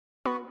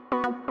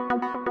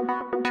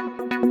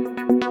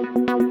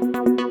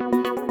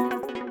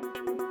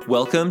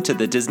Welcome to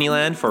the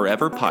Disneyland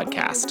Forever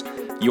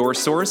podcast, your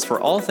source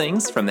for all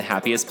things from the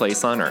happiest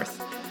place on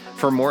earth.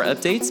 For more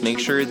updates, make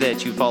sure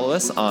that you follow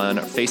us on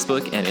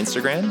Facebook and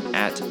Instagram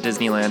at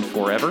Disneyland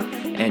Forever,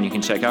 and you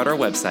can check out our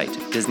website,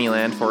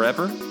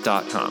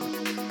 DisneylandForever.com.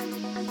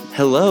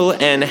 Hello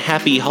and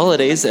happy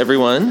holidays,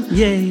 everyone.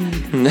 Yay.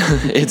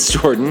 It's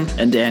Jordan.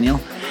 And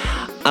Daniel.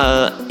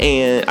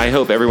 And I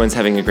hope everyone's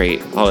having a great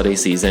holiday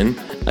season.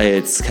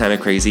 It's kind of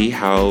crazy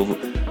how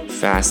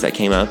fast that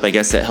came up. I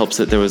guess it helps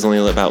that there was only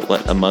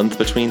about a month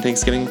between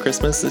Thanksgiving and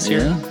Christmas this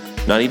year.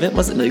 Not even?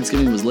 Was it?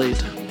 Thanksgiving was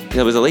late.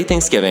 Yeah, it was a late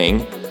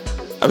Thanksgiving.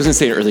 I was going to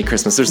say early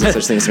Christmas. There's no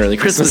such thing as an early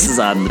Christmas. Christmas is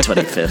on the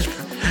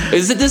 25th.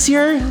 Is it this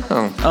year?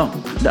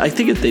 Oh, I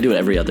think they do it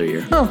every other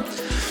year.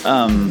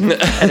 And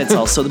it's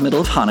also the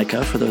middle of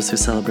Hanukkah for those who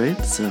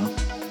celebrate, so...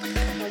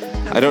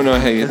 I don't know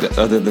how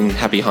other than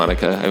Happy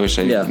Hanukkah. I wish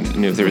I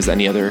knew if there was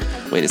any other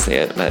way to say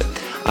it. But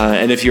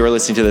and if you are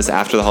listening to this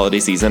after the holiday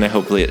season, I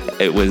hope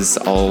it was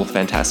all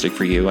fantastic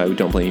for you. I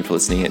don't blame you for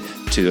listening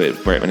to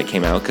it right when it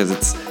came out because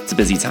it's a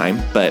busy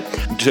time. But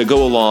to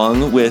go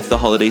along with the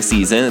holiday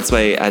season, that's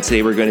why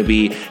today we're going to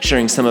be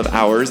sharing some of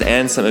ours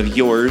and some of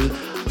your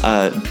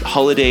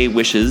holiday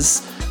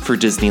wishes for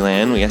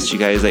Disneyland. We asked you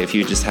guys if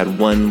you just had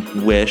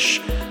one wish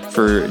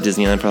for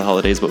Disneyland for the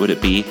holidays, what would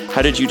it be?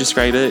 How did you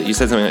describe it? You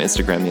said something on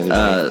Instagram the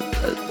other day.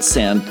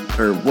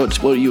 Or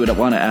what you would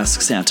want to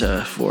ask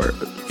Santa for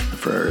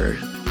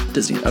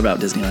Disney about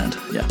Disneyland.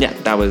 Yeah,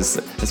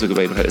 that's a good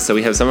way to put it. So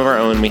we have some of our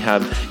own. We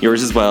have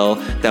yours as well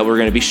that we're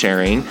going to be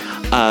sharing.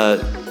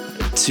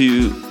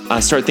 To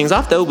start things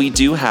off, though, we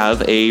do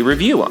have a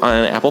review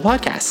on Apple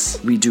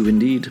Podcasts. We do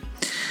indeed.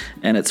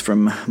 And it's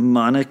from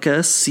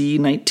Monica C.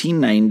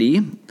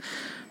 1990.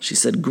 She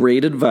said,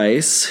 great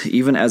advice.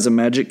 Even as a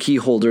Magic Key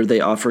holder, they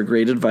offer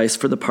great advice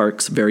for the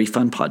parks. Very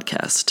fun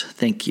podcast.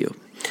 Thank you.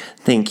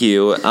 Thank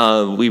you.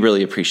 We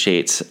really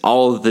appreciate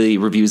all of the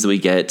reviews that we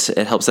get.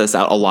 It helps us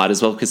out a lot as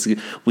well because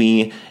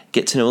we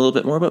get to know a little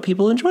bit more about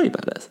people who enjoy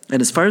about us.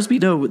 And as far as we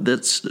know,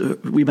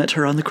 we met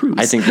her on the cruise.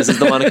 I think this is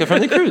the Monica from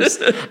the cruise.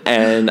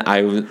 And I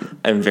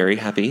am very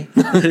happy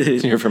to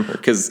hear from her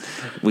because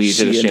we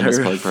did a shameless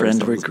plug for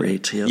friend were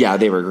great. Yep. Yeah,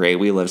 they were great.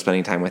 We loved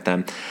spending time with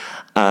them.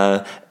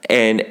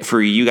 And for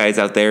you guys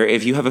out there,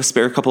 if you have a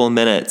spare couple of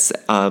minutes,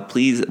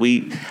 please,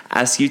 we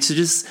ask you to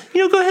just,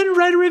 go ahead and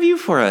write a review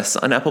for us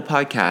on Apple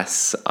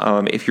Podcasts.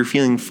 If you're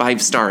feeling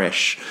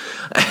 5-star-ish,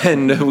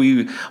 and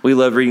we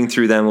love reading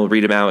through them. We'll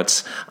read them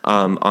out,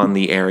 on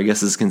the air. I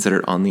guess it's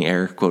considered on the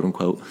air, quote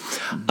unquote.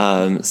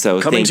 So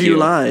coming to you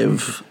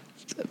live.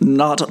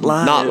 Not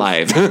live. Not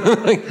live.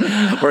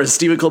 Or as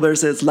Stephen Colbert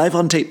says, live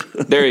on tape.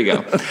 There you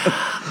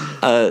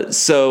go.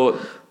 So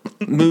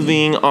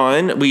moving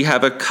on, we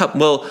have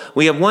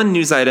one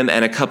news item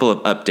and a couple of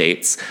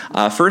updates.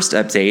 First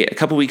update, a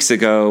couple weeks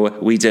ago,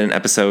 we did an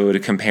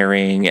episode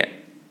comparing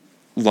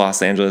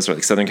Los Angeles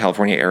or Southern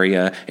California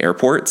area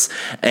airports,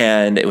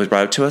 and it was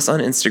brought up to us on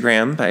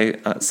Instagram by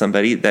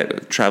somebody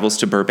that travels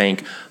to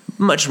Burbank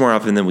much more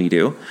often than we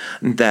do,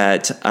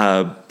 that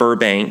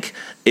Burbank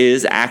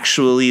is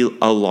actually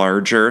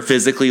a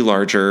physically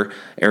larger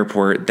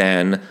airport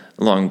than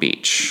Long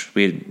Beach.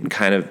 We had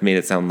kind of made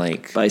it sound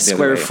like by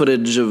square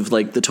footage of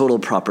the total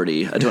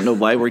property. I don't know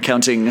why we're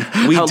counting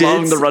how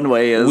long the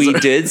runway is. We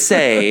did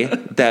say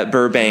that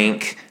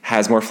Burbank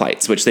has more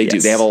flights, which they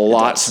do. They have a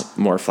lot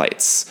more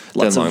flights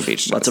than Long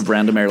Beach does. Lots of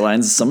random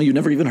airlines, some you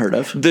never even heard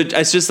of.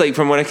 It's just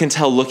from what I can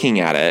tell looking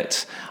at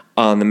it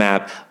on the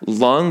map,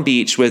 Long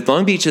Beach's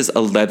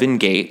 11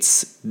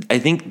 gates, I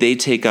think they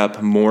take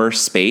up more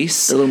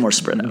space. They're a little more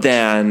spread out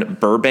than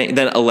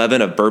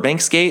 11 of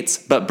Burbank's gates,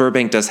 but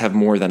Burbank does have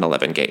more than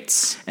 11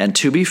 gates. And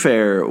to be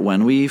fair,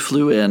 when we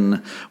flew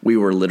in, we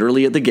were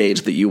literally at the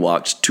gate that you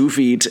walked 2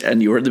 feet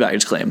and you were at the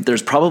baggage claim.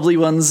 There's probably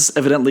ones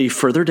evidently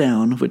further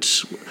down,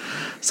 which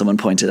someone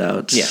pointed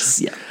out. Yes.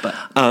 Yeah. But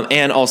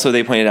and also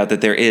they pointed out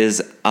that there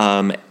is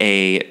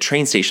a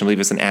train station, I believe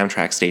it's an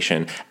Amtrak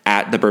station,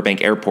 at the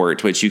Burbank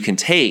airport, which you can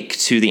take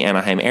to the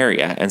Anaheim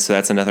area. And so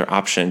that's another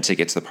option to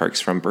get to the parks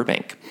from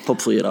Burbank.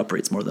 Hopefully it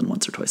operates more than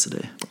once or twice a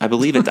day. I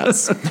believe it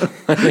does.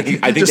 I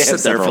think just they have sit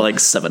several. there for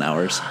 7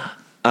 hours.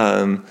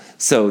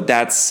 So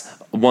that's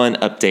one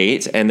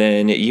update. And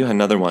then you had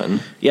another one.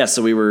 Yeah,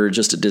 so we were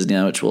just at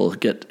Disneyland, which we'll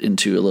get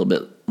into a little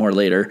bit more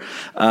later.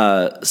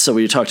 So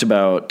we talked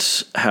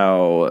about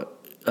how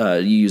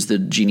you use the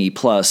Genie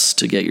Plus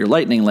to get your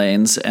lightning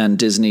lanes, and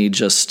Disney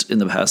just in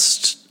the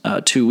past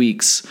 2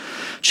 weeks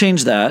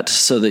changed that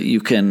so that you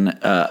can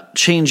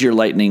change your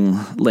lightning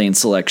lane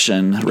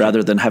selection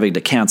rather than having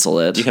to cancel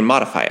it. You can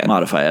modify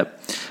it.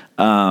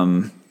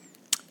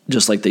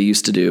 Just like they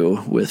used to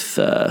do with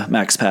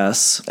Max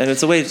Pass. And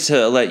it's a way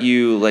to let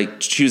you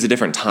choose a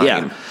different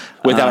time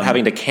without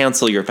having to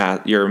cancel your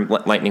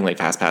Lightning Lane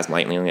Fast Pass,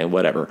 Lightning Lane,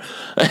 whatever.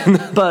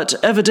 But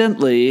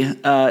evidently,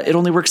 it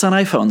only works on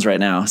iPhones right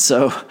now.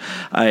 So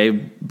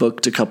I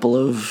booked a couple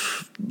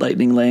of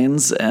Lightning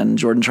Lanes, and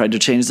Jordan tried to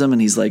change them,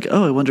 and he's like,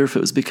 oh, I wonder if it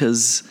was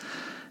because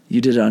you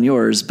did it on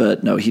yours,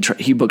 but no,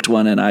 he booked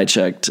one and I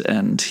checked,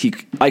 and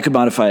I could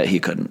modify it, he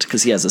couldn't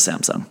because he has a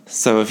Samsung.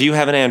 So if you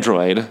have an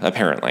Android,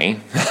 apparently,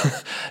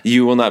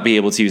 you will not be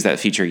able to use that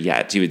feature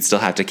yet. You would still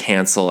have to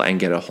cancel and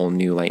get a whole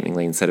new Lightning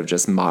Lane instead of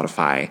just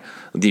modify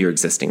your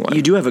existing one.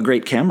 You do have a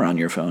great camera on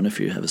your phone if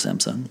you have a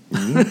Samsung.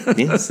 Mm-hmm.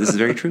 Yes, this is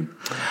very true.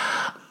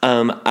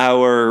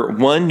 Our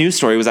one news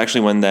story was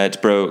actually one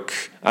that broke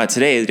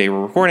today, the day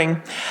we're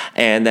recording,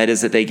 and that is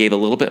that they gave a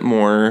little bit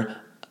more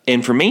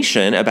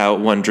information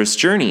about Wondrous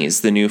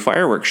Journeys, the new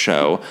fireworks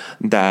show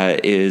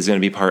that is going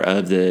to be part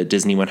of the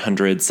Disney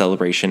 100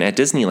 celebration at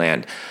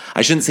Disneyland.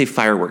 I shouldn't say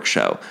fireworks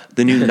show,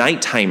 the new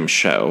nighttime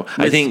show.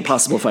 I think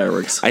possible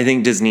fireworks. I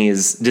think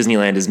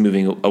Disneyland is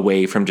moving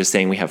away from just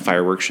saying we have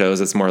fireworks shows.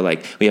 It's more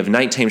like we have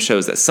nighttime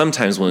shows that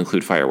sometimes will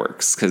include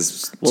fireworks.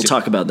 Because we'll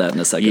talk about that in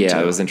a second.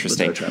 Yeah, it was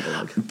interesting.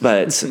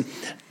 But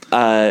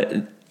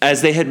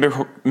as they had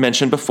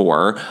mentioned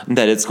before,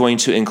 that it's going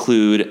to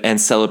include and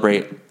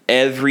celebrate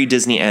every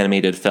Disney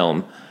animated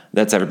film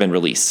that's ever been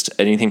released,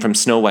 anything from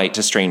Snow White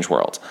to Strange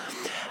World.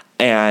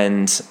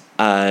 And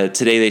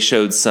today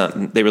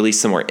they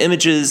released some more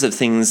images of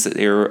things that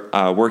they're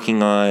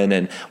working on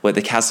and what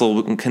the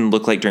castle can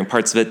look like during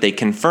parts of it. They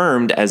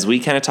confirmed, as we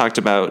kind of talked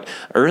about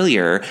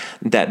earlier,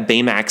 that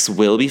Baymax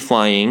will be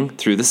flying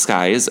through the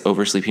skies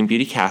over Sleeping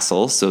Beauty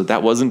Castle. So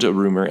that wasn't a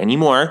rumor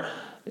anymore.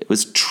 It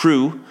was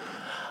true.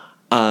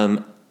 They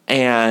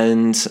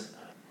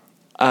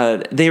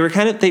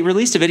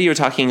released a video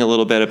talking a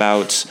little bit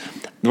about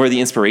where the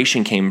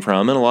inspiration came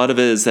from, and a lot of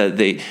it is that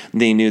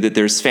they knew that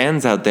there's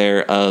fans out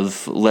there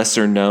of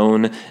lesser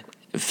known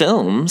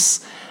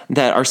films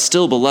that are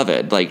still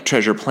beloved, like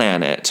Treasure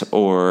Planet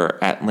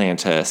or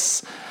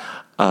Atlantis.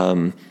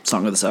 Song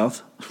of the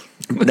South?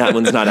 That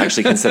one's not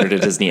actually considered a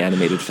Disney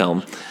animated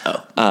film.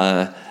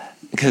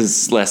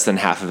 Because less than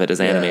half of it is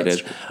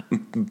animated.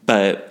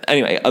 But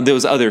anyway,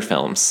 those other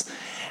films.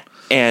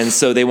 And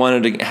so they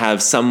wanted to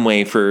have some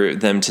way for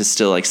them to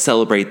still like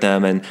celebrate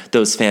them, and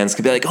those fans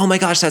could be like, "Oh my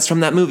gosh, that's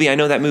from that movie! I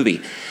know that movie."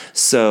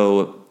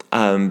 So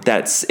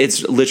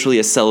it's literally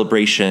a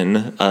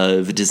celebration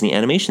of Disney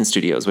Animation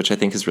Studios, which I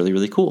think is really,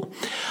 really cool.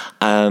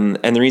 And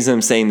the reason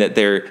I'm saying that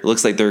it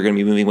looks like they're going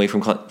to be moving away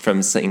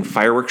from saying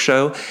fireworks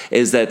show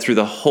is that through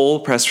the whole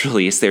press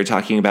release, they're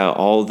talking about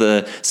all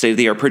the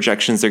state-of-the-art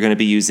projections they're going to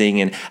be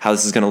using and how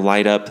this is going to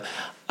light up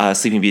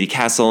Sleeping Beauty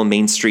Castle,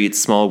 Main Street,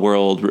 Small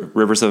World,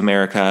 Rivers of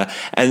America.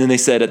 And then they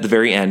said at the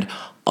very end,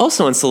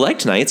 also on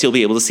select nights, you'll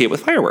be able to see it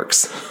with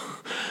fireworks.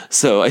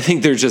 So I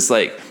think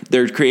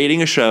they're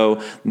creating a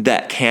show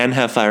that can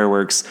have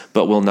fireworks,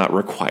 but will not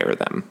require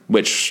them,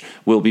 which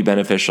will be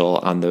beneficial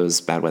on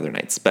those bad weather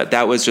nights. But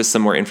that was just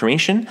some more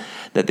information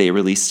that they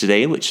released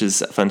today, which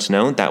is fun to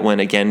know. That one,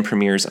 again,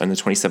 premieres on the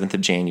 27th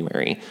of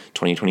January,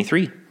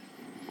 2023.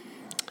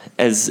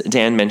 As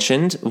Dan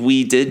mentioned,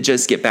 we did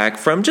just get back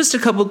from just a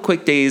couple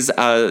quick days.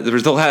 There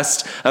was the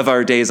last of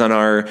our days on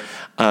our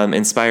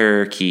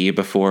Inspire key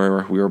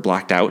before we were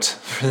blocked out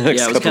for the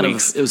next couple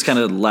weeks. It was kind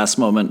of last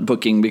moment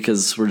booking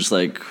because we're just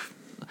like,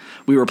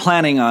 we were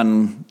planning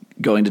on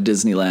going to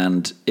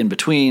Disneyland in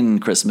between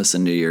Christmas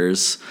and New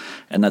Year's,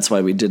 and that's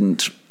why we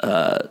didn't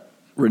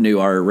renew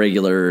our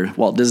regular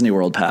Walt Disney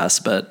World pass.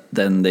 But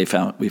then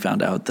we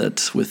found out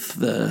that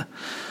with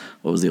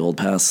what was the old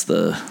pass?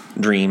 The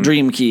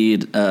Dream Key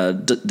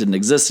didn't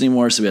exist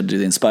anymore, so we had to do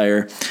the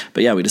Inspire.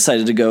 But yeah, we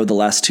decided to go the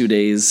last 2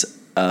 days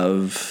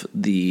before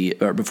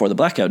the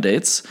blackout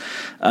dates.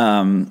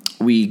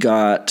 We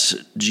got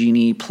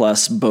Genie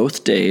Plus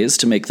both days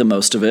to make the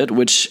most of it,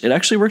 which it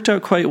actually worked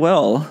out quite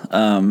well.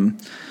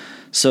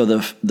 So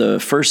the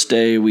first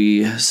day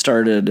we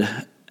started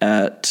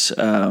at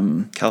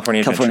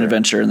California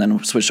Adventure and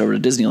then switched over to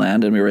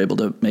Disneyland, and we were able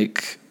to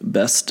make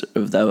best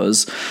of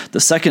those.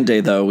 The second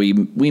day, though, we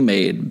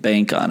made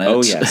bank on it.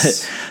 Oh,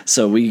 yes.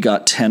 So we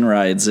got 10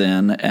 rides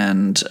in,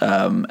 and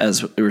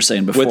as we were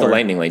saying before... With the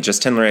Lightning Lane,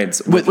 just 10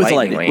 rides with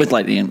Lightning Lane. With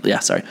Lightning, yeah,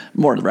 sorry.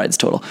 More rides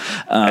total.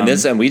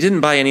 And we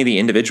didn't buy any of the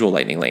individual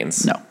Lightning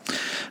Lanes. No.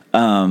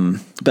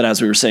 But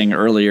as we were saying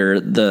earlier,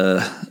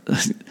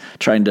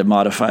 trying to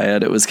modify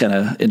it was kind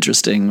of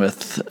interesting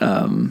with...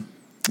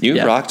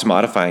 You rocked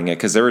modifying it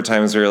because there were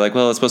times where you're like,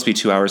 well, it's supposed to be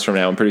 2 hours from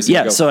now. And pretty soon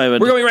we're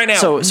going right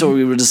now. So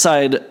we would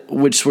decide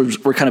which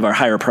were kind of our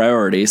higher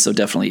priority. So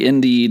definitely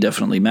Indy,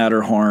 definitely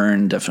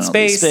Matterhorn,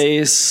 definitely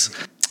Space,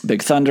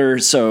 Big Thunder.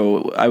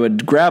 So I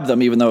would grab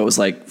them, even though it was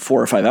like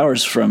 4 or 5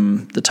 hours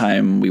from the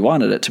time we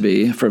wanted it to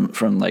be,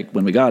 from like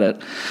when we got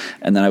it.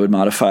 And then I would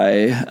modify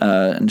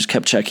and just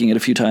kept checking it a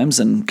few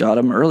times and got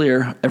them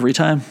earlier every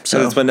time.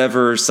 So it's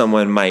whenever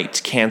someone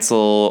might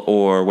cancel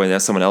or when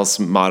someone else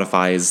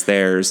modifies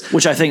theirs.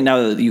 Which I think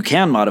now that you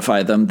can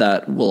modify them,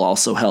 that will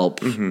also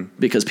help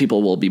because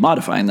people will be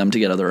modifying them to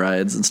get other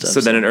rides and stuff. So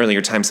then an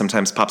earlier time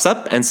sometimes pops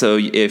up. And so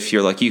if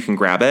you're lucky, you can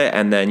grab it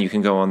and then you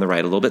can go on the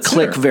ride a little bit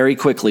sooner. Click very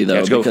quickly,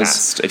 though. Go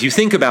fast. If you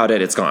think about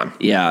it, it's gone.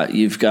 Yeah,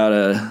 you've got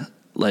to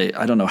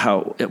I don't know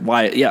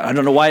why it does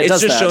that.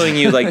 It's just showing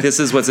you like this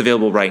is what's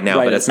available right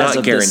now, but it's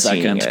not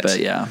guaranteeing it. But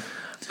yeah.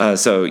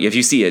 So if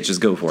you see it,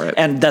 just go for it.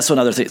 And that's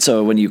another thing.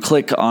 So when you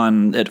click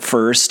on it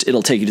first,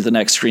 it'll take you to the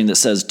next screen that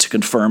says to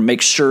confirm.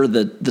 Make sure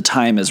that the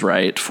time is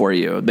right for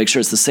you. Make sure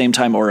it's the same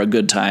time or a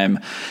good time,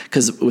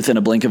 because within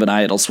a blink of an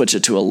eye, it'll switch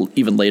it to an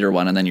even later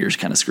one, and then you're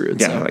kind of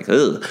screwed. Yeah, like,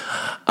 ugh.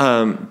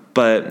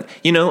 But,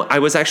 I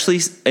was actually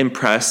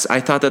impressed. I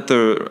thought that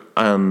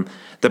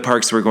the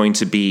parks were going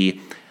to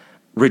be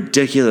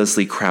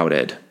ridiculously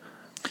crowded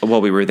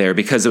while we were there,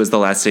 because it was the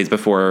last days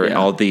before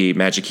all the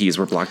Magic Keys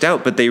were blocked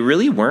out, but they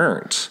really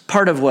weren't.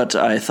 Part of what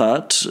I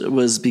thought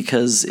was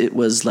because it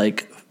was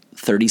like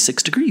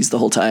 36 degrees the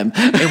whole time.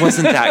 It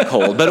wasn't that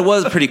cold, but it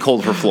was pretty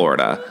cold for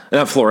Florida.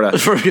 Not Florida.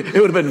 It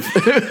would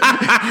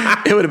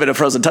have been a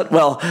frozen touch.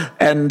 Well,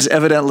 and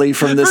evidently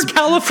from this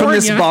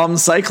bomb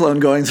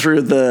cyclone going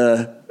through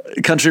the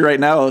country right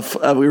now, if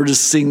we were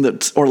just seeing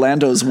that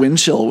Orlando's wind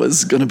chill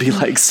was going to be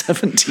like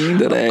 17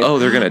 today. Oh,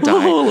 they're going to die.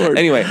 Oh, Lord.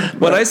 Anyway,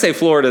 when I say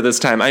Florida this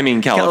time, I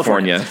mean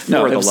California.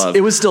 No,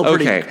 it was still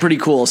pretty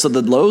cool. So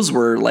the lows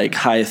were like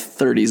high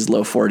 30s,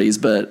 low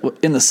 40s, but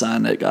in the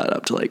sun it got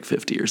up to like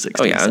 50 or 60.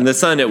 Oh yeah, in the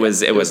sun it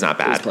was not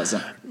bad. It was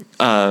pleasant.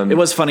 It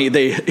was funny.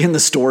 In the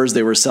stores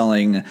they were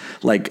selling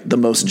like the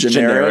most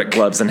generic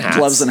gloves and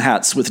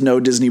hats with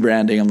no Disney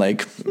branding. I'm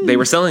like, they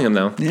were selling them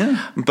though.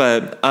 Yeah,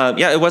 but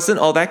it wasn't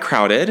all that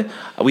crowded.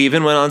 We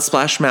even went on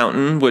Splash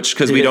Mountain,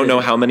 because we don't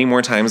know how many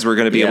more times we're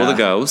going to be able to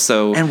go.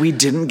 So and we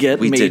didn't get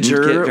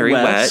very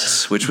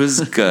wet, which was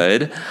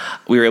good.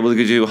 We were able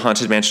to do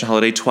Haunted Mansion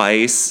Holiday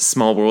twice.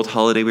 Small World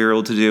Holiday we were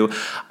able to do.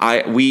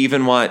 We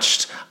even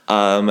watched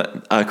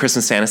a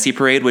Christmas Fantasy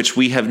Parade, which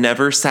we have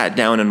never sat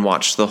down and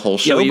watched the whole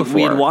show before.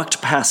 We had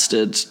walked past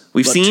it.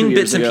 We've seen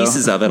bits and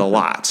pieces of it a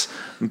lot,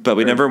 but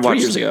we never watched.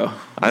 3 years ago.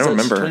 I don't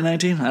remember.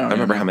 2019. I don't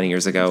remember how many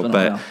years ago,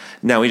 but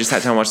now we just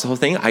sat down and watched the whole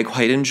thing. I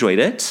quite enjoyed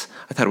it.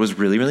 I thought it was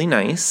really, really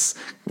nice.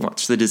 We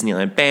watched the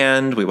Disneyland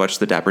band. We watched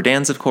the Dapper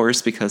Dans, of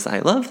course, because I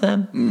love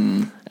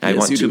them. I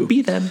want to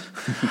be them.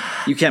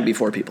 You can't be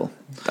 4 people.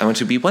 I want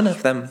to be one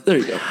of them. There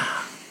you go.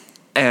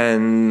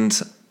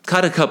 And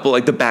caught a couple,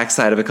 like the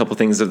backside of a couple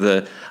things of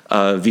the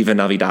Viva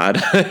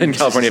Navidad and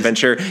California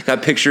Adventure.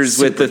 Got pictures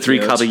with the 3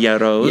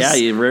 caballeros. Yeah,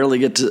 you rarely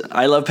get to.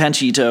 I love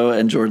Panchito,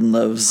 and Jordan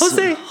loves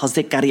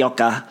Jose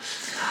Carioca.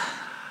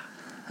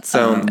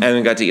 So, and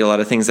we got to eat a lot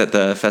of things at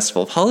the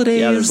Festival of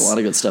Holidays. Yeah, there's a lot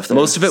of good stuff there.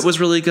 Most of it was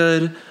really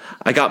good.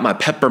 I got my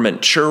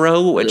peppermint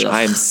churro, which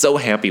I'm so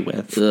happy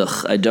with.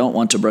 I don't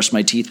want to brush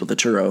my teeth with a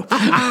churro.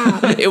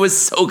 It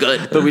was so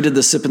good. But we did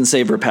the Sip and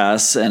Savor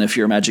Pass, and if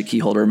you're a Magic Key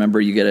holder,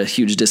 remember, you get a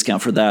huge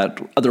discount for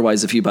that.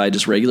 Otherwise, if you buy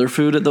just regular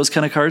food at those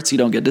kind of carts, you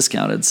don't get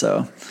discounted.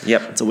 So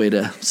it's a way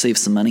to save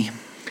some money.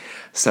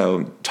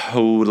 So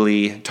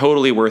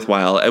totally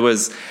worthwhile. It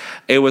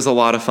was a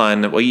lot of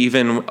fun. We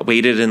even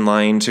waited in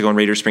line to go on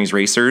Raider Springs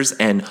Racers,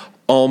 and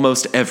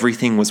almost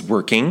everything was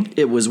working.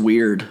 It was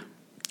weird.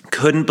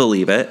 Couldn't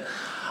believe it.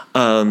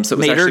 So it was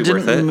Mater actually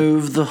worth it. Didn't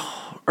move the...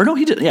 Or no,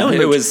 he didn't. Yeah, no,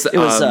 it was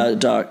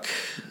Doc.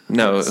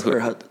 No,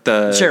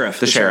 the sheriff.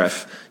 The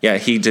sheriff. Yeah,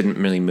 he didn't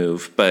really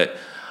move. But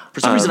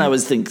for some reason, I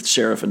always think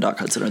Sheriff and Doc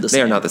Hudson are the same.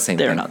 They are not the same.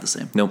 They are not the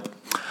same. Nope.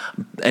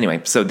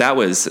 Anyway, so that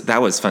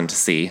was fun to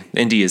see.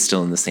 Indy is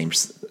still in the same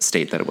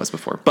state that it was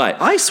before.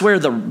 But I swear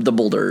the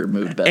Boulder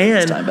moved better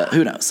this time, but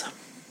who knows?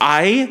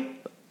 I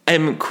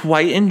am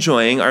quite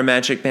enjoying our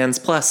Magic Bands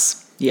Plus.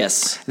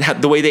 Yes.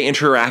 The way they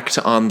interact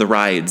on the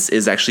rides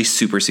is actually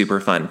super, super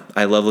fun.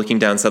 I love looking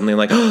down suddenly and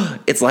like, oh,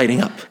 it's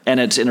lighting up. And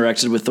it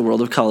interacted with the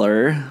World of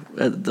Color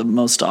at the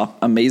most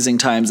amazing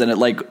times, and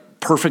it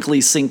perfectly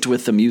synced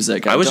with the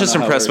music. I was just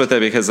impressed with it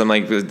because I'm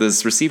like,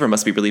 this receiver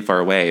must be really far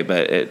away,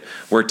 but it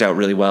worked out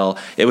really well.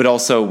 It would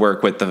also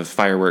work with the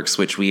fireworks,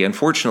 which we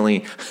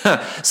unfortunately...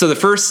 So the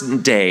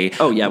first day...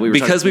 Oh, yeah.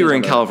 Because we were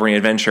in California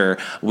Adventure,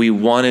 we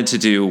wanted to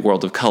do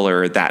World of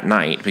Color that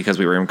night because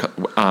we were in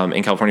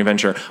California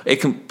Adventure. It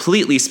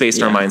completely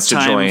spaced our minds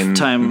to join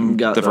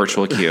the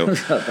virtual queue.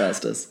 Got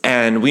past us.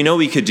 And we know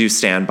we could do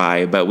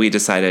standby, but we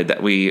decided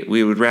that we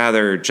would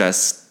rather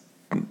just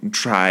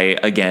try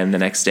again the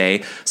next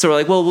day. So we're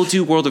like, well, we'll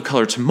do World of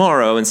Color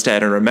tomorrow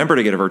instead and remember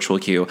to get a virtual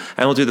queue,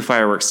 and we'll do the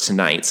fireworks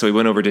tonight. So we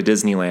went over to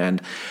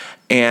Disneyland,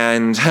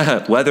 and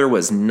weather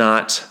was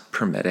not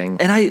permitting.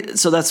 And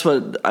so that's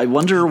what I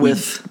wonder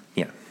with...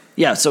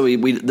 Yeah, so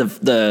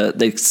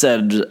they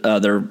said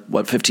they're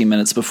 15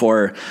 minutes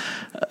before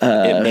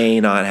it may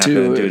not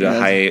happen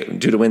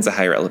due to winds at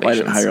higher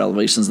elevations. Higher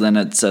elevations. Then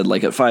it said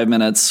at 5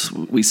 minutes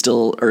we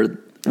still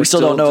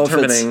don't know if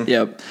it's...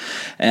 Yep.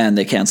 And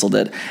they canceled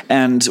it.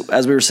 And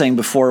as we were saying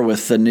before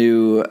with the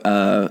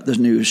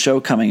new show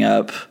coming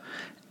up,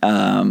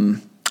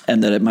 and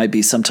that it might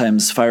be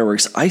sometimes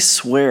fireworks, I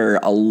swear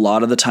a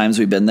lot of the times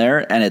we've been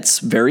there and it's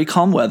very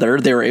calm weather.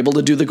 They were able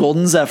to do the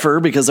Golden Zephyr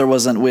because there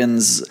wasn't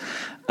winds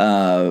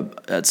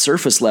at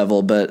surface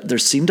level, but there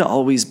seemed to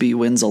always be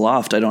winds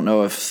aloft. I don't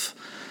know if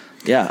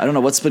Yeah, I don't know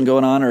what's been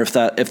going on, or if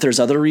there's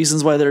other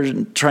reasons why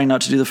they're trying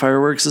not to do the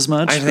fireworks as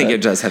much. I think it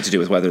does have to do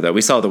with weather, though.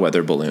 We saw the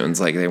weather balloons,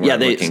 like they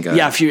weren't looking good.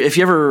 Yeah, if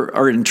you ever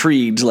are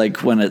intrigued,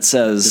 like when it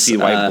says to see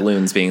white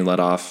balloons being let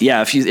off.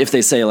 Yeah, if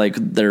they say like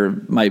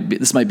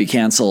this might be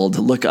canceled,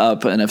 look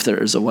up, and if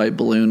there's a white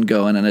balloon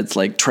going and it's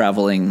like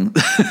traveling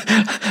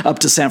up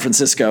to San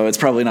Francisco, it's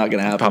probably not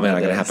going to happen. Probably not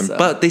going to happen. So.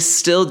 But they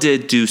still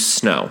did do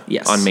snow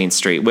on Main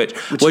Street, which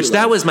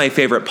that was my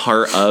favorite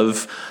part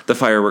of the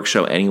fireworks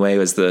show anyway,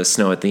 was the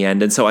snow at the end.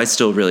 And so I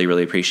still really,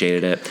 really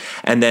appreciated it.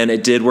 And then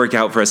it did work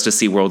out for us to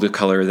see World of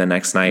Color the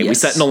next night. Yes. We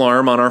set an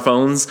alarm on our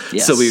phones,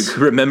 so we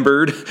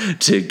remembered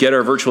to get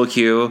our virtual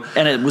queue.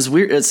 And it was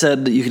weird. It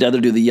said you could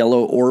either do the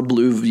yellow or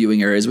blue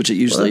viewing areas, which it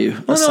usually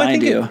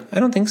assigned you. I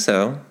don't think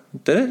so.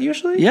 Did it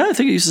usually? Yeah, I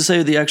think it used to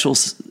say the actual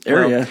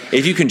area. Well,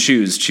 if you can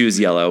choose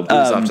yellow.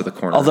 Blue's off to the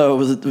corner.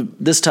 Although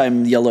this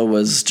time yellow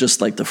was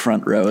just like the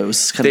front row. It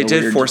was kind of They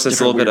did force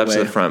us a little bit up to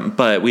the front,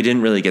 but we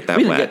didn't really get that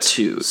wet. We didn't get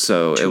too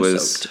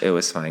it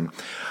was fine.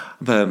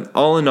 But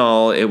all in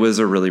all, it was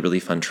a really, really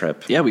fun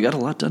trip. Yeah, we got a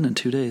lot done in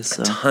 2 days.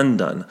 So. A ton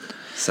done.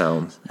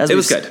 So it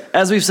was good.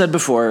 As we've said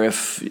before,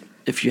 if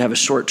you have a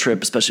short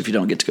trip, especially if you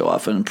don't get to go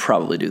often,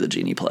 probably do the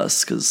Genie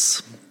Plus,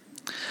 because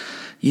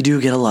you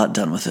do get a lot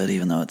done with it,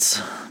 even though it's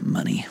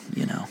money,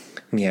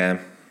 Yeah.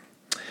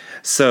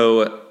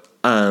 So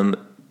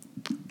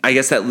I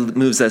guess that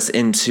moves us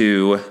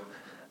into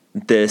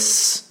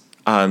this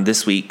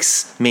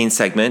week's main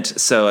segment.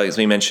 So as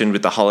we mentioned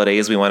with the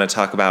holidays, we want to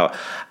talk about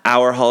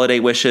our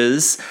holiday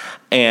wishes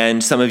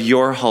and some of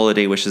your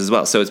holiday wishes as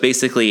well. So it's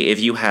basically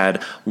if you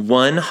had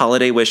one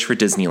holiday wish for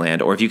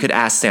Disneyland, or if you could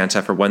ask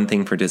Santa for one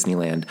thing for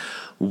Disneyland,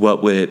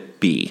 what would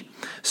it be?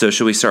 So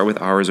should we start with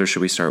ours, or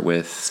should we start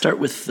with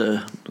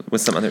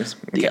some others?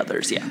 The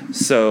others, yeah.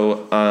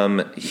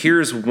 So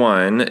here's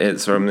one.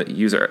 It's from the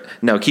user.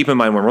 Now keep in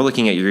mind when we're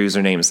looking at your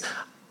usernames,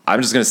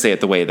 I'm just going to say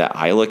it the way that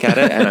I look at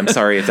it, and I'm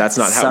sorry if that's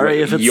not how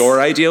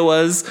your idea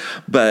was.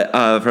 But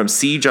from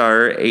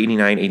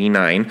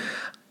CJAR8989.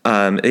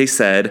 They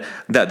said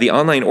that the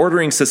online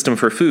ordering system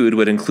for food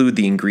would include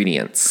the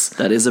ingredients.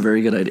 That is a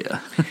very good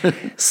idea.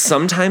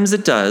 Sometimes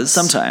it does.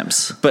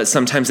 Sometimes. But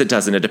sometimes it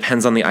doesn't. It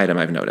depends on the item,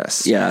 I've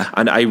noticed. Yeah.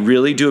 And I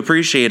really do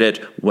appreciate it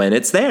when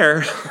it's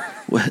there.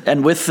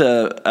 And with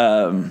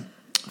the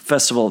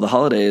Festival of the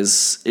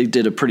Holidays, it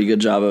did a pretty good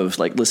job of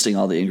like listing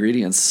all the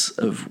ingredients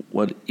of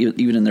what,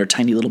 even in their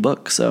tiny little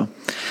book. So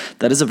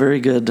that is a very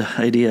good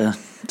idea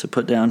to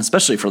put down,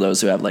 especially for those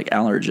who have like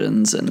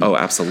allergens and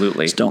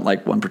absolutely just don't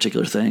like one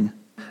particular thing.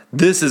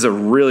 This is a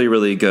really,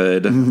 really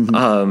good,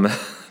 a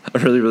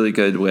really, really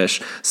good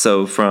wish.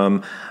 So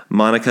from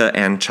Monica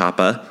and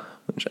Chapa,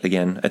 which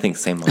again, I think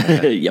same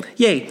Monica. Yep.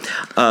 Yay.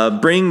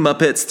 Bring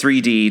Muppets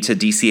 3D to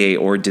DCA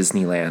or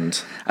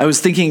Disneyland. I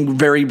was thinking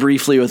very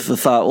briefly with the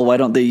thought, well, why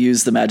don't they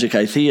use the Magic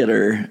Eye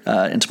Theater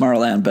in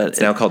Tomorrowland? But it's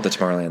now called the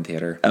Tomorrowland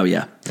Theater. Oh,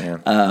 yeah.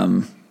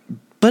 Yeah.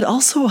 But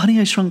also, Honey,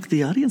 I Shrunk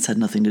the Audience had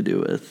nothing to do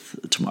with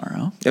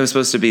tomorrow. It was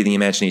supposed to be the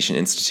Imagination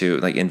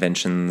Institute, like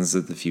inventions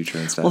of the future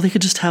and stuff. Well, they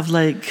could just have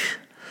like,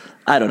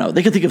 I don't know.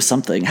 They could think of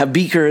something. Have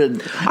Beaker.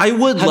 I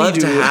would love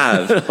to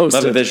have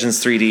Muppet Vision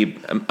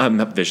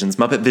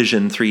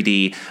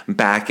 3D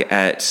back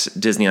at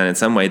Disneyland in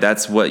some way.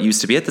 That's what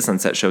used to be at the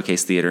Sunset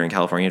Showcase Theater in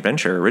California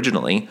Adventure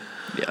originally.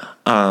 Yeah.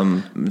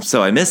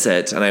 So I miss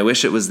it, and I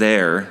wish it was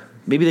there.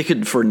 Maybe they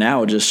could, for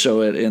now, just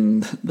show it in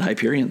the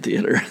Hyperion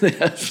Theater. They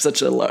have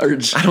such a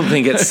large... I don't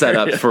think it's set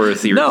up for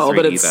 3D,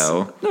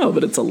 though. No,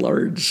 but it's a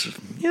large...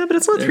 Yeah, but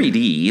it's not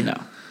 3D. No.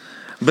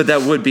 But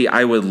that would be...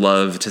 I would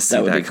love to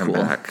see that come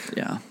back.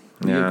 Yeah,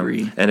 we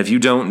agree. And if you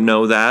don't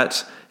know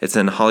that, it's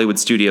in Hollywood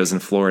Studios in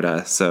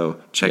Florida, so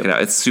check it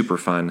out. It's super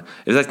fun.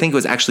 I think it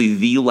was actually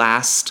the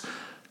last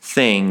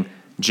thing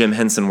Jim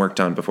Henson worked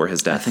on before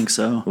his death. I think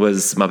so.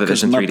 Was Muppet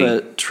Vision 3D.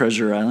 Muppet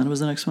Treasure Island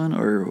was the next one?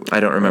 Or I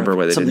don't remember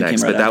what they did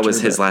next, but that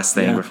was his last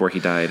thing before he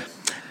died.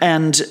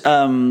 And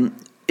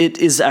it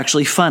is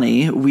actually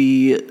funny.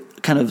 We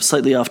kind of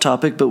slightly off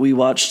topic, but we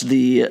watched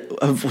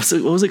what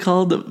was it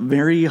called? The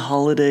Merry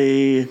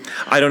Holiday...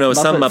 I don't know,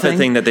 some Muppet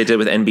thing that they did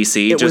with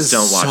NBC. Just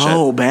don't watch it. It was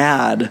so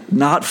bad.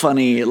 Not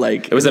funny.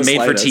 Like it was a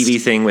made-for-TV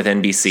thing with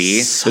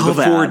NBC. So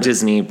before bad.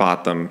 Disney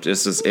bought them.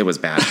 It was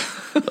bad.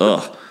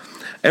 Ugh.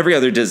 Every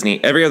other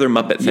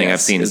Muppet thing I've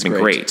seen has been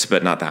great,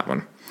 but not that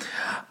one.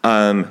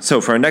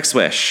 So for our next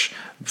wish,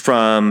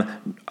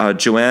 from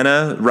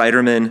Joanna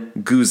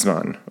Reiterman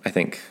Guzman, I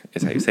think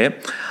is how you say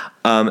it.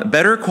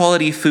 Better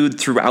quality food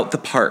throughout the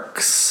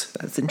parks.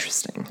 That's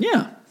interesting.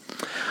 Yeah.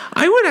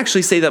 I would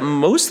actually say that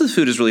most of the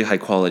food is really high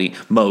quality.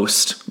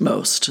 Most.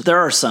 There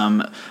are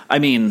some. I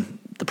mean,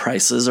 the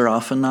prices are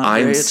often not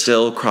great. I'm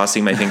still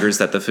crossing my fingers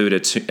that the food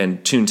in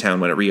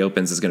Toontown, when it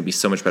reopens, is going to be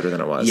so much better than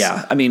it was.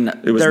 Yeah, I mean,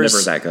 it was never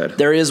that good.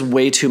 There is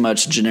way too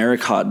much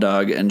generic hot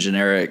dog and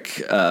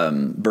generic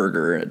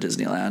burger at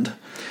Disneyland.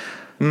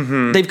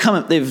 Mm-hmm.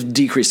 They've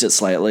decreased it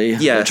slightly.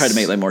 Yes. They tried to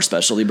make like more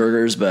specialty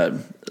burgers, but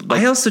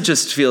I also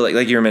just feel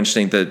like you were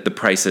mentioning the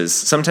prices.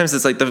 Sometimes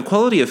it's like the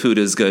quality of food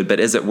is good, but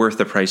is it worth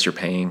the price you're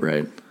paying?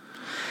 Right.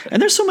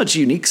 And there's so much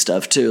unique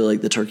stuff too,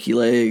 like the turkey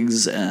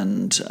legs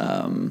and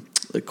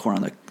the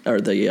corn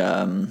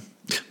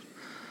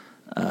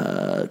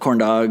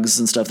dogs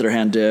and stuff that are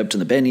hand dipped,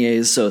 and the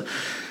beignets. So,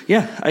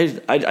 yeah,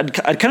 I'd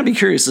kind of be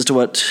curious as to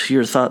what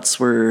your thoughts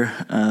were,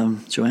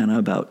 Joanna,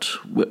 about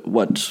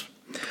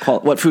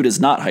what food is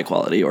not high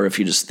quality, or if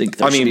you just think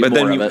there should be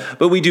more of it.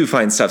 But we do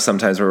find stuff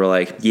sometimes where we're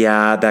like,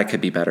 yeah, that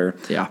could be better.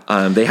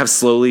 Yeah. They have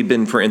slowly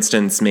been, for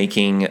instance,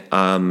 making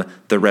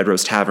the Red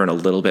Rose Tavern a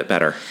little bit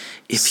better.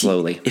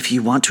 If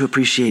you want to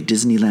appreciate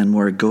Disneyland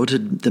more, go to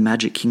the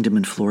Magic Kingdom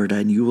in Florida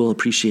and you will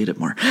appreciate it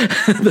more.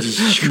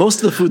 Most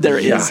of the food there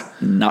is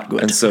not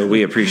good. And so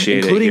we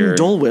appreciate Including it here.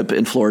 Dole Whip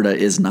in Florida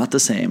is not the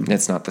same.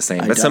 It's not the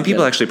same. But some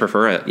people actually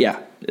prefer it.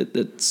 Yeah, it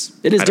is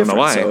I different. don't know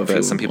why,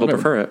 but some people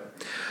prefer it.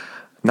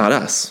 Not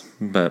us,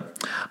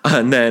 but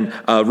and then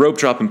rope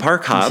drop and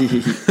park hop.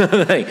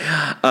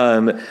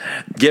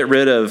 Get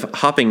rid of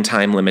hopping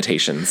time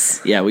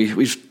limitations. Yeah,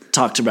 we've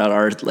talked about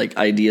our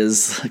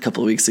ideas a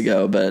couple of weeks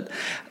ago, but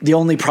the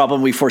only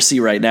problem we foresee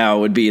right now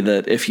would be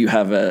that if you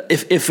have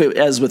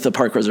as with the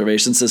park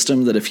reservation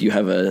system, that if you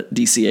have a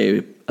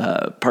DCA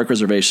park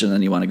reservation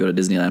and you want to go to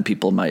Disneyland,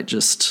 people might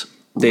just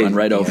run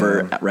right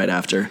over right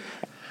after.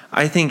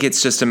 I think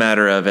it's just a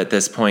matter of, at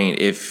this point,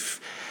 if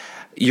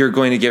you're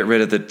going to get rid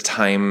of the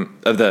time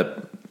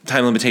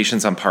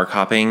limitations on park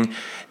hopping,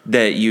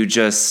 that you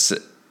just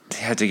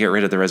had to get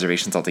rid of the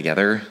reservations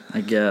altogether.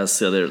 I guess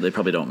they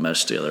probably don't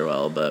mesh together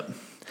well, but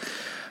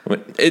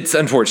it's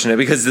unfortunate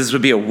because this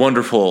would be a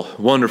wonderful,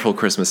 wonderful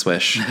Christmas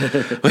wish.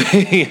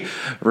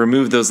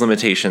 Remove those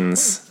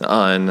limitations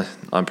on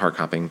park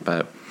hopping,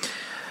 but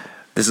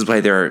this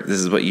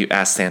is what you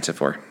asked Santa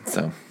for.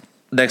 So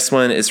next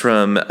one is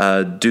from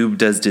Doob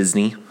Does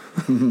Disney.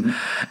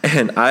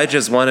 And I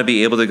just want to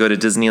be able to go to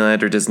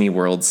Disneyland or Disney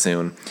World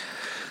soon.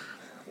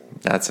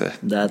 That's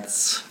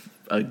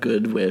a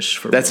good wish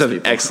for most people.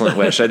 That's an excellent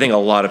wish. I think a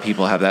lot of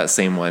people have that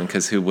same one,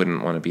 because who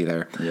wouldn't want to be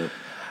there? Yep.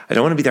 I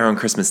don't want to be there on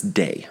Christmas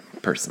Day,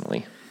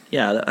 personally.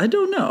 Yeah, I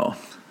don't know.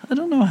 I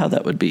don't know how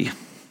that would be.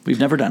 We've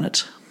never done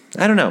it.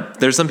 I don't know.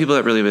 There's some people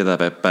that really, really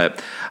love it,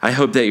 but I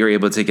hope that you're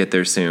able to get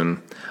there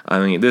soon. I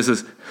mean, I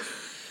was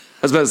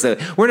about to say,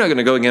 we're not going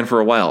to go again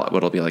for a while.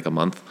 It'll be like a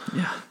month.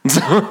 Yeah.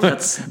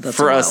 That's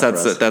for us.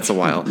 That's a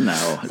while. No.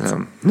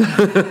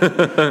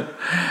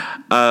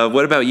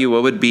 What about you?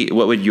 What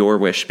would your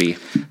wish be?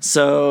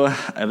 So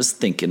I was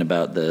thinking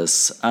about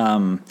this.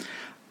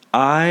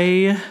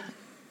 I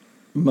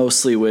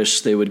mostly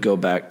wish they would go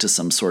back to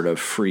some sort of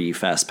free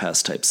fast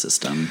pass type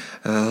system.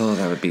 Oh,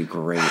 that would be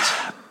great.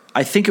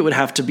 I think it would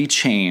have to be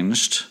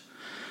changed.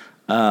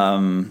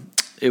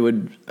 It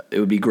would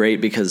be great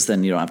because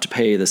then you don't have to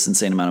pay this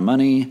insane amount of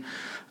money.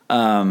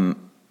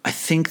 I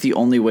think the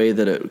only way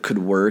that it could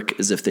work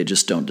is if they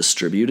just don't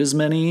distribute as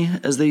many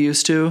as they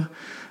used to,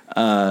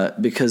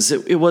 because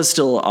it was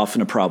still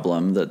often a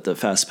problem that the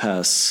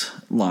FastPass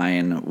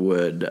line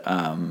would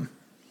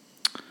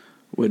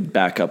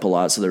back up a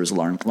lot. So there was a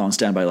long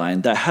standby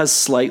line that has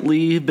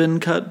slightly been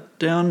cut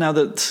down now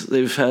that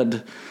they've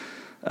had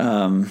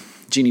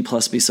Genie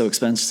Plus be so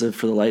expensive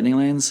for the Lightning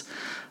lanes.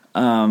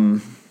 I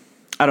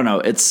don't know.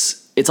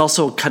 It's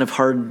also kind of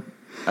hard.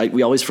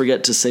 We always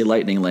forget to say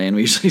Lightning Lane.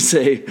 We usually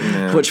say,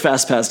 which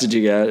Fast Pass did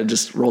you get? It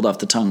just rolled off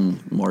the tongue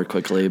more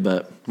quickly.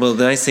 But well,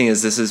 the nice thing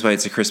is this is why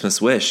it's a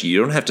Christmas wish. You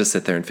don't have to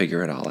sit there and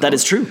figure it all out. That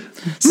is true.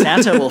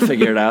 Santa will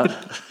figure it out.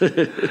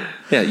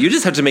 Yeah, you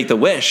just have to make the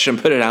wish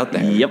and put it out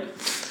there. Yep.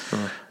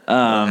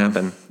 What'll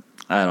happen?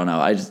 I don't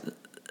know.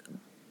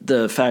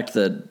 The fact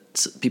that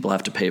people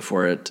have to pay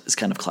for it is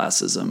kind of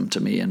classism to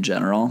me in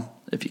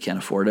general, if you can't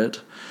afford it.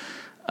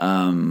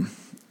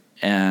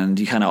 And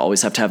you kind of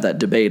always have to have that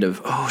debate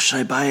of, oh, should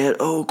I buy it?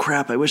 Oh,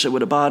 crap, I wish I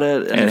would have bought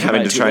it. And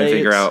having to try and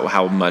figure out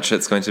how much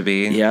it's going to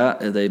be. Yeah,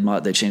 they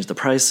changed the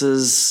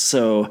prices.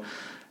 So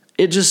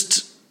it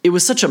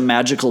was such a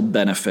magical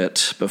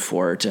benefit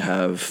before to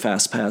have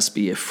FastPass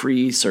be a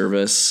free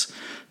service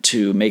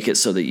to make it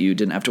so that you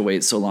didn't have to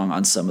wait so long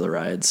on some of the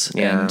rides.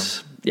 Yeah.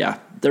 And yeah,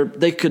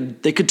 they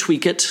could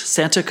tweak it.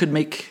 Santa could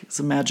make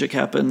some magic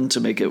happen to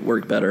make it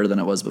work better than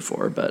it was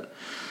before, but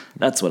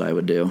that's what I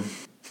would do.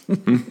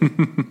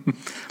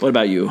 What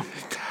about you?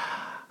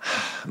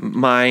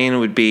 Mine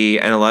would be,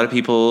 and a lot of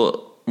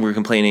people were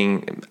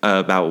complaining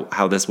about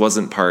how this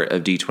wasn't part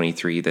of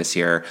D23 this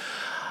year.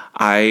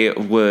 I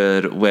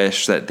would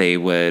wish that they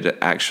would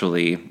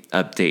actually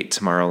update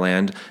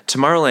Tomorrowland.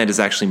 Tomorrowland is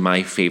actually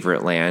my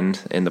favorite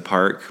land in the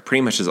park,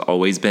 pretty much has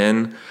always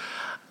been.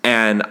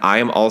 And I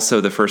am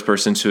also the first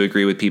person to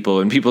agree with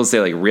people. And people say,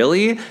 like,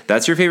 really?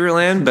 That's your favorite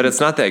land? But it's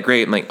not that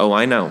great. I'm like, oh,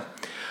 I know.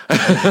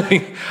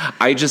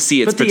 I just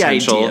see its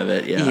potential. Idea of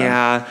it,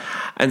 yeah.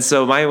 And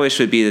so my wish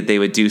would be that they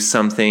would do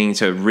something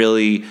to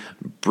really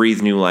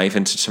breathe new life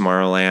into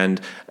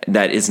Tomorrowland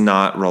that is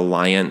not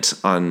reliant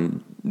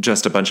on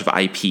just a bunch of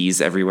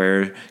IPs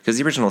everywhere, because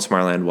the original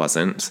Tomorrowland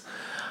wasn't.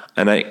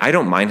 And I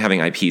don't mind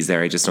having IPs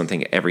there. I just don't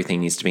think everything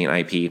needs to be an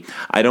IP.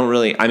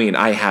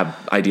 I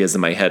have ideas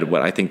in my head of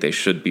what I think they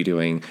should be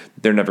doing.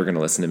 They're never going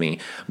to listen to me.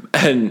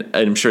 And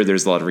I'm sure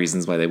there's a lot of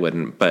reasons why they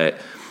wouldn't, but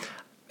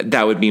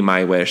that would be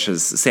my wish,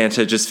 is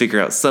Santa just figure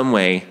out some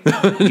way.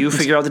 You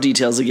figure out the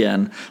details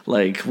again,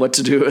 like what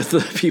to do with the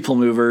People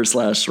Mover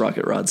 /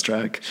 Rocket Rods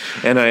track.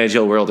 In an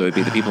ideal world, it would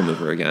be the People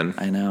Mover again.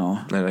 I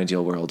know. In an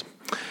ideal world.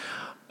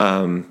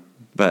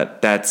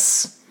 But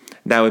that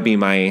would be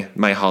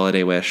my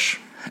holiday wish.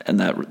 And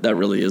that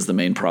really is the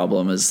main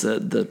problem, is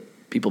that the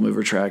People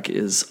Mover track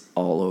is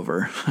all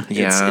over.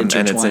 Yeah, it's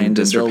and it's in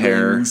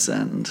disrepair.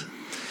 And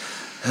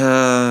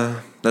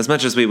as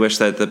much as we wish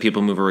that the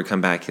People Mover would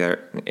come back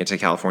here into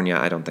California,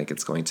 I don't think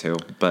it's going to.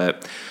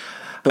 But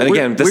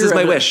again, this is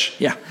my wish.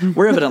 Yeah,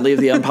 we're evidently of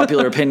the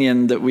unpopular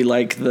opinion that we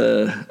like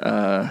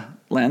the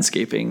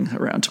landscaping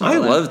around Tomorrowland. I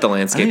love the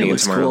landscaping in Cool,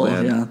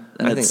 Tomorrowland. yeah,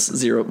 and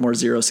it's more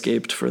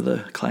zero-scaped for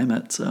the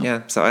climate. So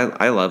yeah, so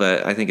I love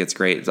it. I think it's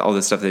great. All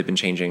the stuff they've been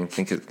changing, I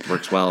think it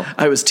works well.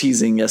 I was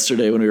teasing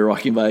yesterday when we were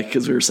walking by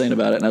because we were saying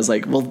about it, and I was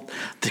like, well,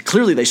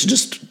 clearly they should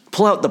just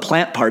pull out the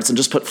plant parts and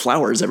just put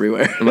flowers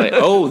everywhere. I'm like,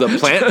 oh, the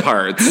plant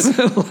parts.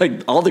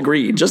 Like all the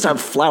green, just have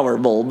flower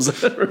bulbs.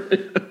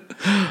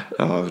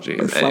 Oh,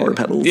 geez. Or flower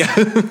petals. Yeah.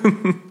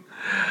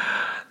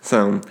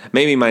 So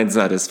maybe mine's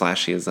not as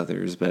flashy as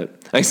others, but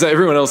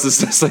everyone else is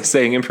just like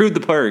saying, improve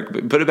the park,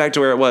 put it back to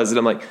where it was. And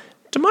I'm like,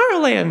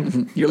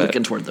 Tomorrowland. You're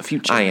looking toward the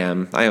future. I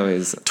am. I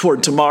always.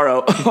 Toward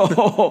tomorrow.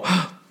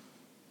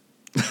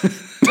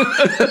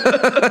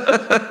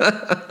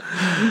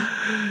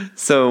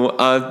 So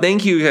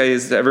thank you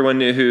guys,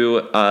 everyone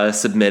who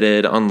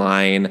submitted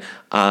online.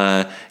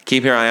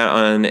 Keep your eye out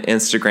on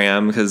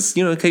Instagram, because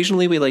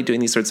occasionally we like doing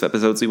these sorts of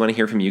episodes. We want to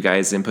hear from you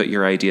guys and put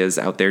your ideas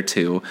out there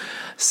too.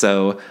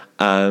 So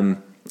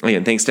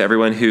again, thanks to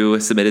everyone who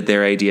submitted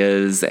their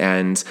ideas,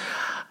 and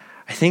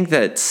I think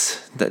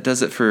that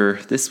does it for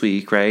this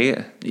week,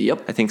 right?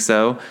 Yep, I think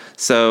so.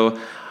 So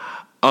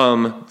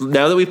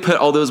now that we've put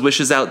all those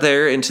wishes out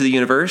there into the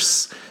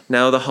universe,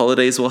 now the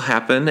holidays will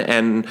happen,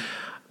 and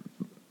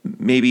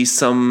maybe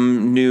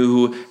some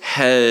new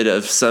head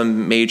of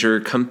some major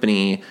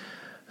company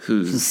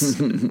whose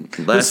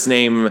last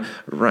name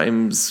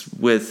rhymes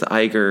with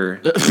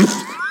Iger.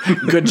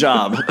 Good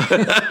job.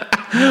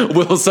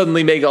 Will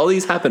suddenly make all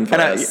these happen for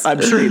us.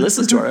 I'm sure he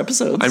listens to our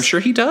episodes. I'm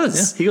sure he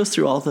does. Yeah, he goes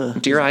through all the...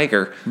 Dear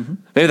Iger. Mm-hmm.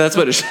 Maybe that's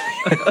what it should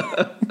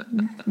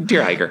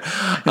Dear Iger.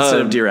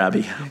 Instead of Dear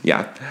Abby.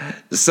 Yeah.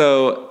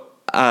 So...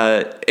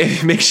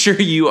 make sure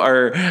you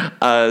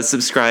are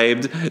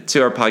subscribed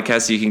to our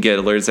podcast so you can get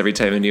alerts every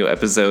time a new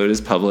episode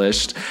is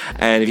published.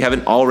 And if you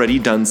haven't already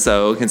done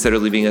so, consider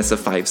leaving us a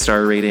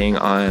 5-star rating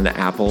on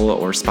Apple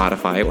or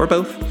Spotify or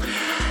both.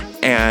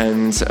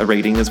 And a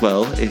rating as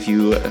well if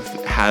you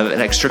have an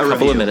extra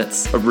couple of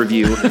minutes. A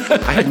review.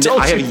 I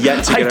have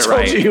yet to get it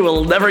right. I told you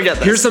will never get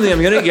this. Here's something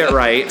I'm going to get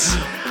right.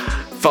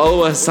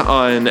 Follow us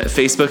on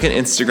Facebook and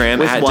Instagram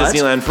with at what?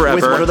 Disneyland Forever.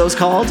 With what are those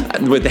called?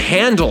 With the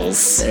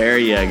handles. There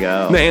you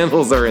go. The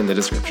handles are in the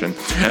description.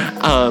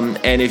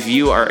 And if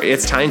you are,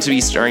 it's time to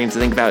be starting to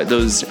think about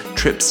those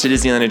trips to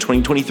Disneyland in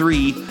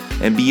 2023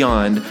 and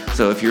beyond.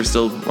 So if you're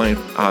still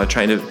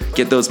trying to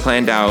get those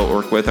planned out,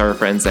 work with our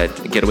friends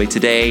at Getaway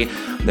Today.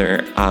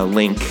 Their our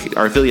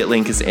affiliate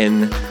link is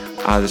in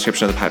the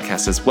description of the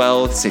podcast as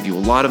well, to save you a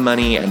lot of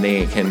money, and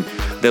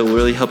they'll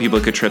really help you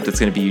book a trip that's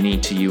going to be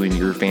unique to you and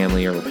your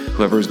family or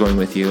whoever is going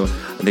with you.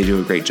 They do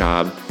a great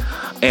job.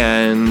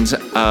 And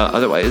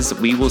otherwise,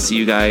 we will see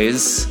you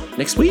guys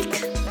next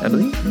week, I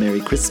believe. Merry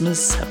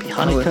Christmas, Happy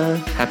Hanukkah,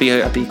 Happy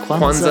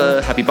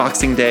Kwanzaa, Happy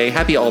Boxing Day,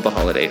 Happy all the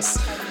holidays.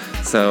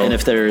 So, and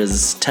if there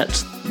is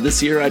Tet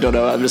this year, I don't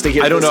know. I'm just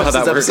thinking. I don't know how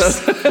that works.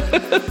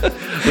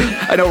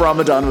 I know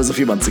Ramadan was a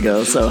few months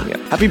ago, so yeah.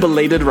 Happy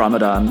belated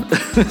Ramadan.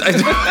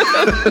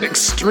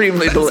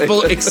 Extremely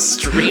belated.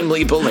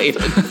 Extremely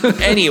belated.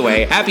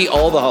 Anyway, happy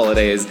all the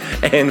holidays,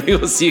 and we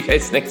will see you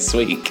guys next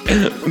week.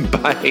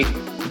 Bye.